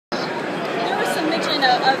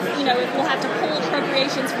of if we'll have to pull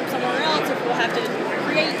appropriations from somewhere else, if we'll have to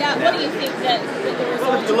create that. What do you think that the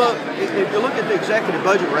result? Well, if you look at the executive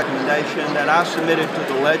budget recommendation that I submitted to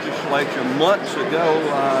the legislature months ago,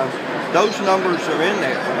 those numbers are in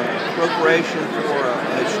there. Appropriation for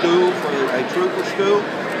a school, for a trooper school.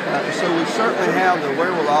 So we certainly have the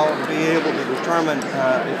wherewithal to be able to determine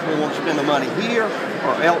if we want to spend the money here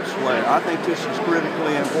or elsewhere. I think this is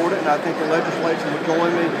critically important, and I think the legislature will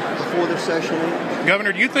join me before this session ends.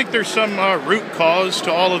 Governor, do you think there's some root cause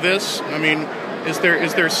to all of this? I mean, is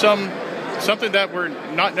there something that we're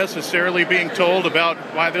not necessarily being told about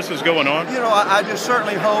why this is going on? I just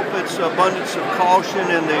certainly hope it's abundance of caution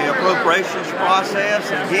in the appropriations process.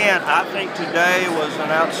 Again, I think today was an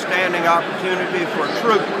outstanding opportunity for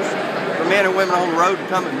troopers, for men and women on the road to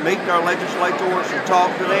come and meet our legislators and talk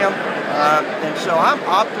to them. And so I'm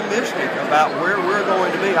optimistic about where we're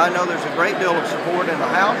going to be. I know there's a great deal of support in the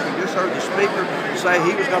House. You just heard the Speaker say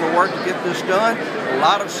he was going to work to get this done. A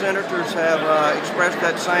lot of senators have expressed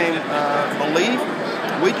that same belief.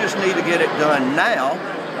 We just need to get it done now,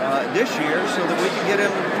 this year, so that we can get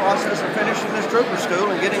into the process of finishing this trooper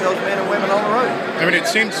school and getting those men and women on the road. I mean, it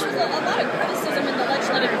seems a lot of criticism in the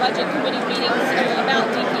legislative budget committee meetings about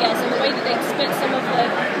DPS and the way that they spent some of the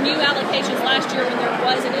new allocations last year when there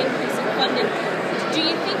was an increase in funding. Do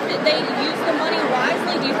you think that they used the money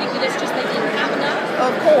wisely? Do you think that it's just they didn't have enough?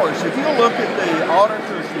 Of course. If you look at the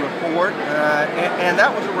auditor's report, and that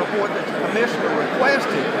was a report that the commissioner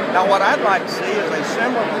requested. Now, what I'd like to see is a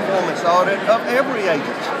similar performance audit of every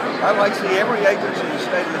agency. I'd like to see every agency in the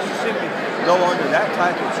state of Mississippi go under that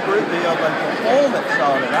type of scrutiny of a performance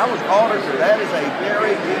audit. I was auditor. That is a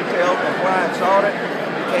very detailed compliance audit.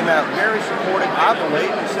 Came out very supportive, I believe,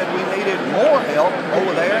 and said we needed more help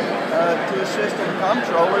over there to assist the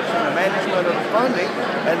comptrollers in the management of the funding.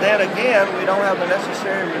 And then again, we don't have the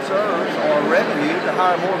necessary reserves or revenue to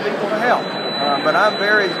hire more people to help. But I'm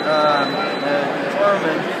very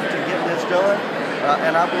determined to get this done,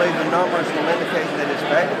 and I believe the numbers will indicate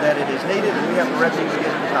that it is needed, and we have the revenue to get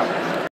it accomplished.